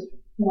corners of its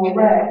 4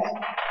 legs.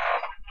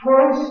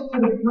 Close to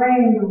the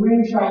frame the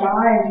ring shall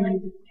lie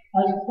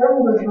as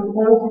holders for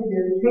bolted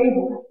near the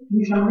table.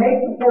 You shall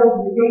make the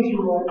poles of acacia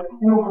wood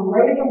and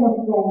overlay them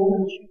with gold,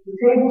 and the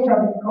table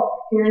shall be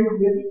carried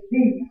with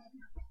these.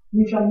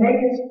 You shall make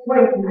its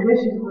plates and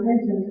dishes for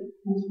incense,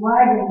 and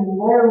flagons and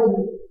bowls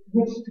in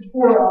which to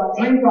pour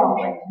drink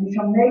offerings. You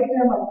shall make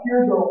them of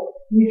pure gold.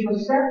 And you shall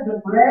set the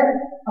bread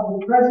of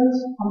the presence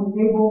on the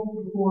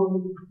table before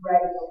me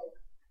regularly.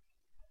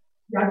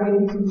 God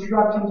gave these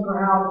instructions for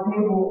how the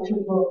table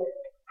should look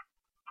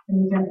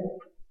in the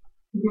temple.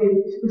 He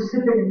gave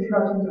specific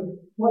instructions of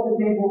what the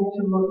table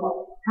should look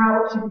like,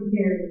 how it should be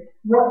carried,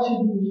 what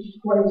should be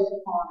placed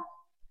on it.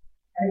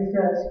 And he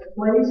says,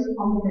 place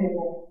on the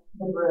table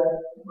the bread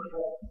of the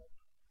presence.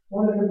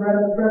 What does the bread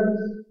of the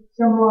presence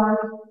symbolize?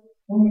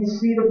 When you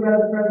see the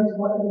bread of the presence,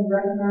 what do you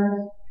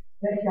recognize?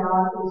 That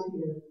God is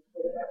here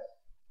with us.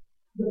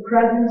 The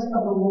presence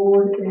of the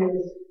Lord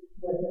is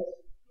with us.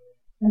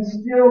 And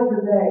still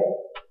today,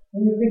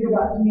 when you think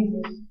about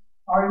Jesus,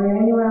 our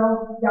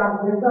Emmanuel,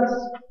 God with us,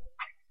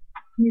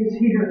 He is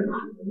here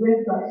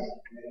with us.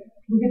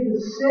 We get to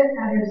sit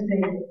at His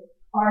table.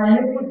 Our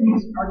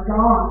iniquities are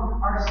gone.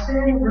 Our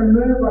sin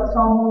removed, like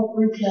Psalm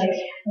 103 says,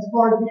 as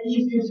far as the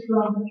east is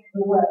from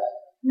the west.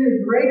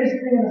 The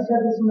greatest thing, and I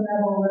said this when I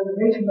had on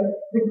reservation, but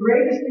the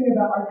greatest thing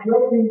about our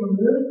guilt being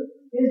removed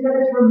is that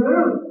it's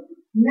removed,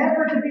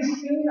 never to be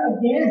seen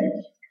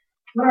again.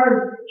 When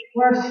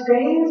our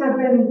stains have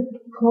been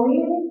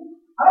cleaned,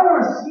 I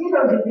don't want to see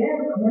those again.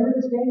 Remember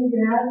the stains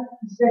you had?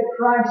 Instead,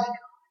 Christ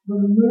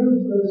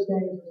removes those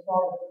stains as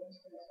far as the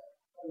east is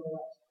from the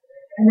west.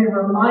 And it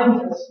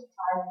reminds us,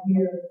 I'm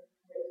here.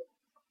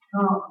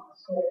 Come,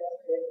 say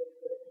it.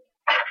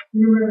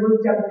 You remember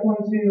Luke chapter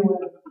 22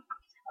 when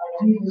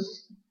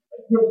Jesus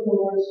gives the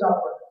Lord's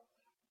Supper.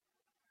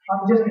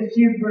 Just a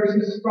few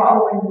verses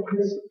following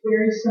this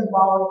very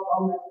symbolic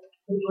moment.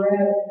 The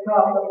bread, the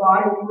cup, the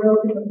body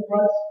broken, the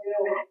blood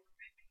spilled.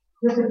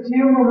 Just a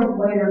few moments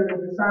later,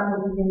 the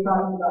disciples begin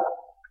talking about,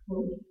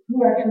 well, who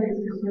actually gets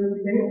to sit at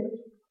the table?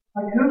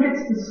 Like, who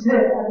gets to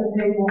sit at the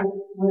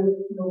table with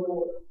the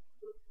Lord?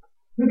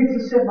 Who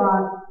gets to sit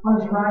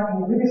on His right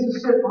hand? Who gets to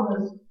sit on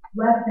His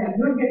left hand?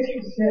 Who gets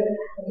to sit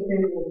at the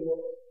table with the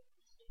Lord?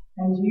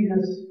 And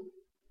Jesus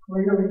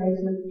clearly makes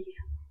it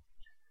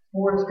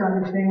for us to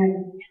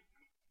understand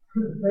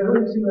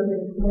those who have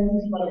been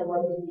cleansed by the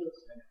blood of Jesus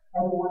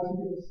are the ones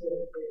who get to sit at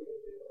the table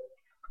with the Lord.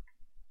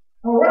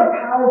 Oh, what a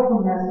powerful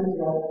message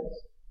that is.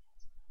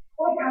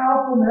 What a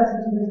powerful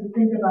message it is to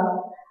think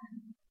about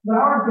that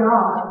our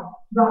God,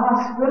 the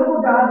hospitable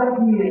God that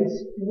He is,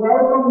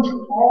 welcomes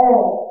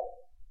all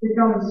to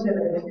come and sit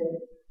at His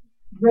table.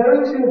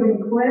 Those who have been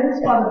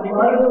cleansed by the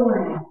blood of the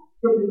Lamb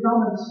get to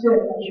come and sit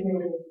at the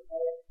table.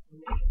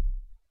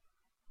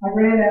 My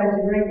granddad was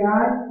a great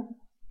guy,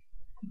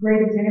 a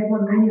great example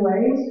in many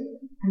ways.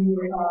 He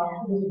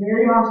was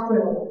very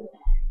hospitable.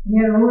 He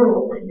had a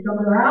rule. You come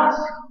to the house,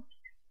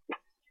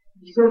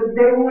 you sit at the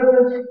table with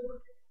us,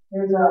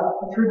 there's a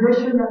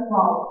tradition that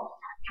follows.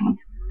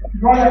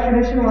 Part of that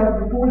tradition was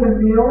before the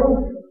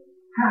meal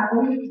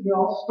happened, we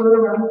all stood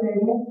around the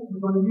table,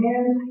 we joined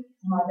hands,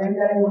 and my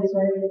granddaddy would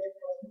say, let's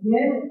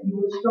begin, you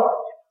would start.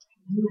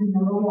 You would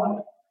number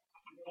one.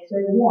 You would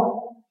say one.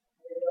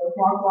 You would go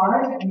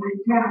clockwise, and you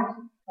would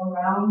count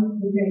around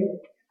the table.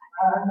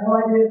 I have no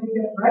idea if you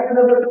get a record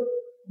of it.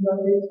 You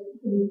know,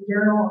 it was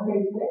journal,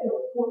 okay, today there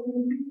were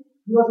 14 people.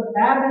 He wasn't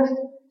Baptist,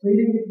 so he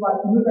didn't get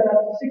to move that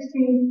up to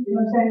 16, you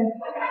know what I'm saying?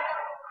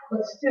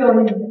 But still,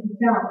 he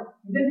counted.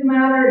 It didn't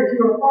matter if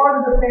you were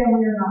part of the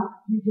family or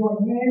not. You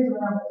joined hands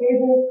around the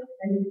table,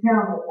 and you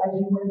counted as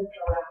you went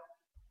around.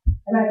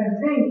 And I can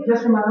think,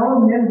 just in my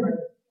own memory,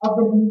 of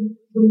the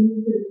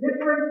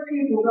different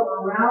people that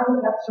were around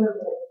that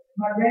circle.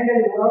 My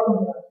granddaddy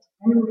welcomed us.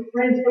 And we were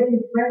friends,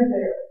 taking friends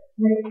there.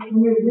 And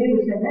when we would leave,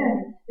 we said,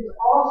 man, it's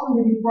awesome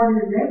to be part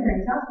of your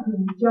grandparents' house because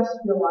you just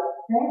feel like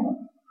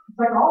family. It's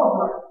like Olive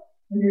Garden.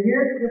 When you're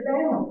here, it's your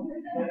family.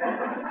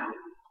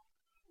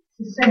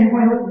 It's the same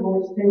way with the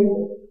Lord's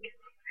table.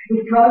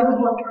 Because of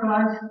what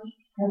Christ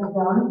has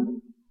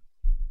done,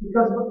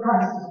 because of what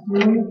Christ is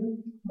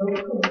doing,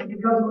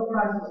 because of what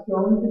Christ is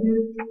going to do,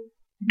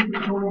 you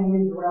can join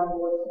hands around the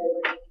Lord's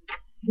table.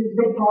 It's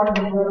a big part of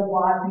the bread of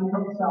life and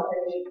come to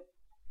salvation.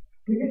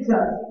 We get to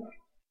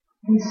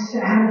be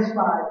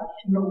satisfied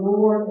in the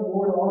Lord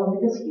alone,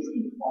 because He's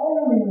the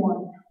only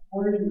one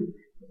worthy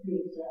of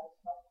being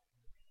satisfied.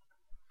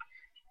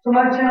 So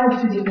my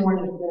challenge to you this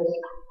morning is this.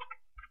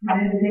 My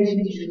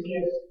invitation to you is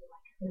this.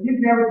 If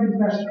you've never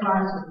confessed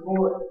Christ as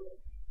Lord,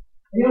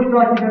 and you don't feel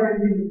like you've ever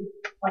been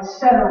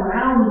sat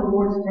around the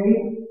Lord's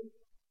table,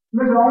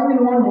 there's only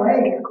one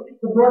way.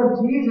 The blood of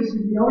Jesus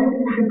is the only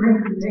thing you can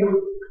bring to the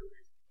table.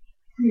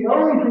 The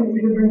only thing that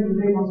you can bring to the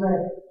table and say,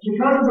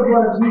 because of the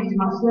blood of Jesus,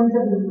 my sins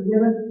have been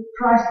forgiven.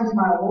 Christ is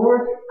my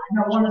Lord, and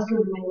I want to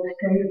serve the Lord's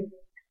table.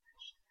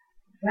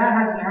 That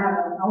hasn't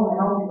happened. I want to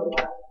help you with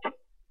that.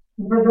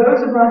 And for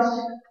those of us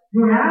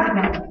who have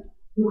done,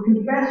 who have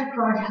confessed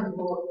Christ as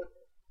Lord,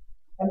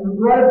 and the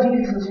blood of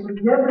Jesus has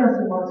forgiven us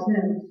of our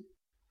sins,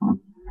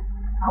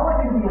 I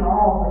want you to be in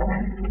awe of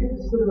that. You get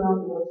to sit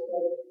around the Lord's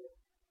table.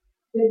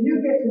 That you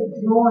get to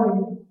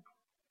join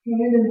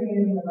hand in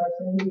hand with our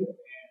Savior.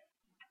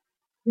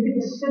 We get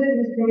to sit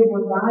at His table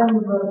and dine in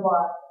the bread of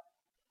life,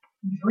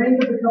 and drink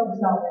of the cup of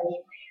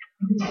salvation,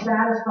 and be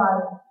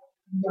satisfied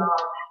in God.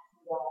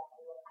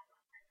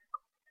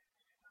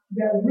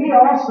 That we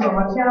also,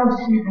 my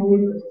challenge to you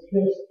believers is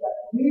this, that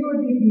we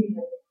would be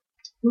people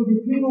who would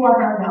be people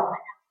like our God,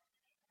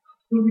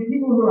 who would be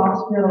people who are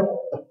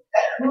hospitable,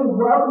 who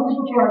would welcome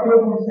people to our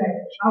table and say,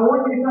 I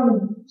want you to come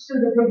and sit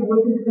at the table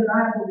with me because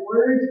I have the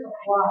words of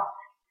life.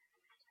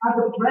 I have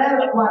the bread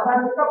of life. I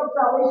have the cup of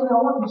salvation. I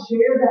want to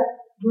share that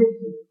with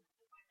you.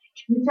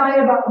 Let me tell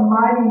you about the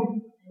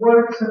mighty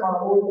works of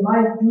our Lord, the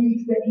mighty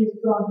deeds that He has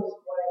done this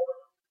way.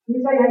 Let me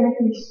tell you how you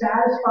can be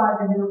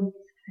satisfied in Him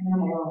and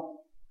Him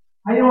alone.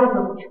 How you don't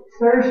have to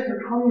thirst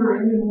or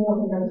hunger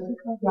anymore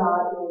because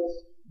God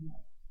is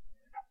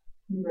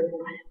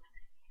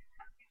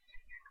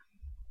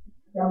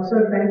God, I'm so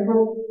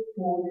thankful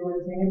for your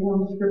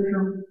example in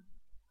Scripture.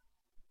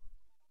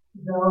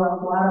 Though I'm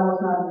glad I was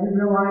not an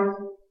Israelite,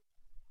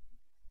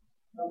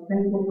 I'm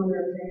thankful for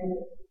their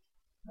example.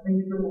 I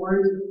think for the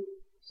words of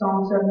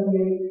Psalm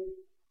 78,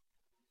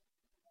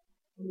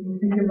 we can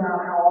think about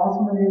how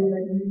awesome it is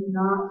that you did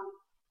not,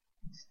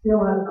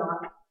 still have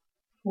not,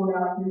 poured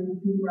out your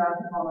complete wrath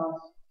upon us,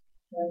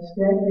 but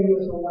instead gave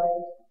us a way.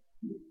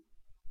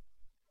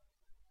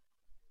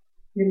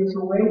 Gave us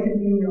a way to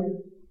be in your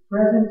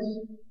presence,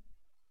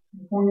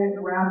 and pouring out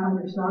your wrath on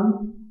your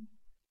Son,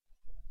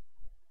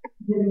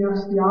 giving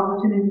us the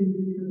opportunity to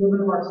be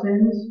forgiven of our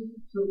sins,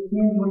 so we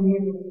can join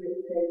hands with you at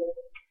the table.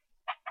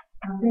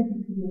 I thank you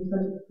for being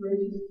such a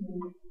gracious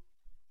King,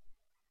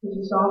 such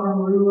a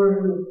sovereign ruler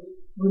who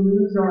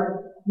removes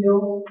our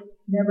guilt,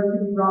 never to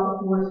be brought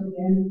before us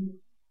again.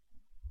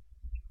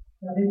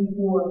 I thank you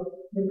for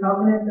the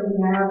covenant that we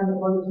have in the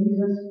blood of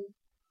Jesus,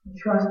 the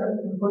trust that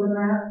we can put in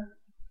that.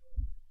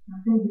 I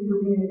thank you for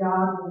being a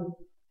God who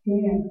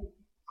can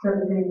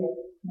set a table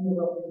in the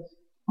wilderness.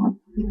 Who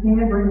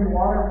can bring the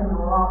water from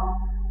the rock.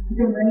 Who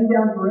can rain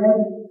down bread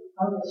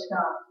out of the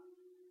sky.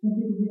 Thank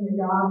you for being a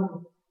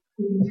God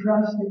who can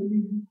trust that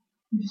you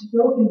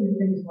still can do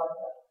things like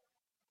that.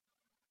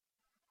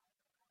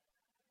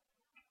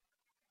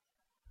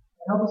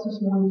 Help us this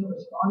morning to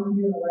respond to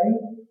you in a way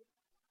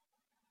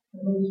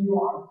that moves you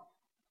on.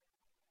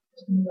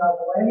 Just move out of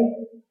the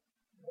way.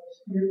 The Holy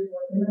Spirit is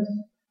working in us.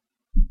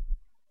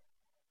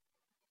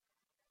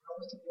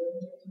 Help us to be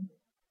obedient to you.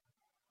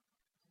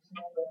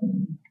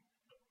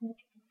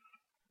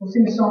 We'll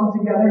sing a song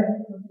together.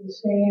 We'll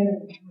stand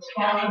and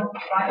respond and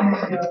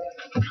invite him to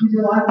use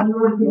your life. And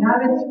Lord, if you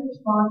haven't,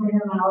 respond to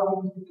him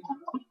however you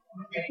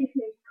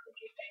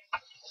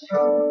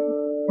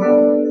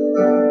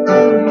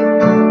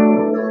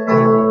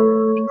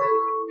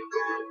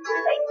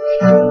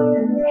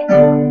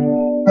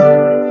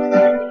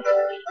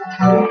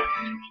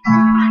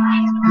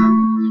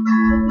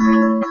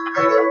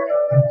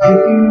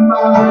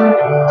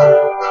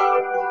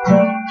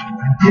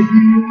Give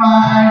you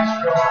my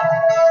trust,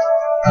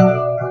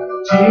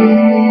 you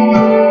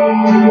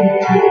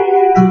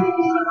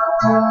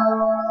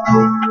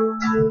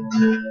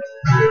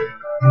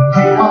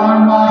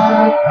are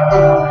my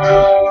God,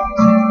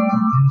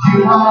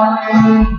 you are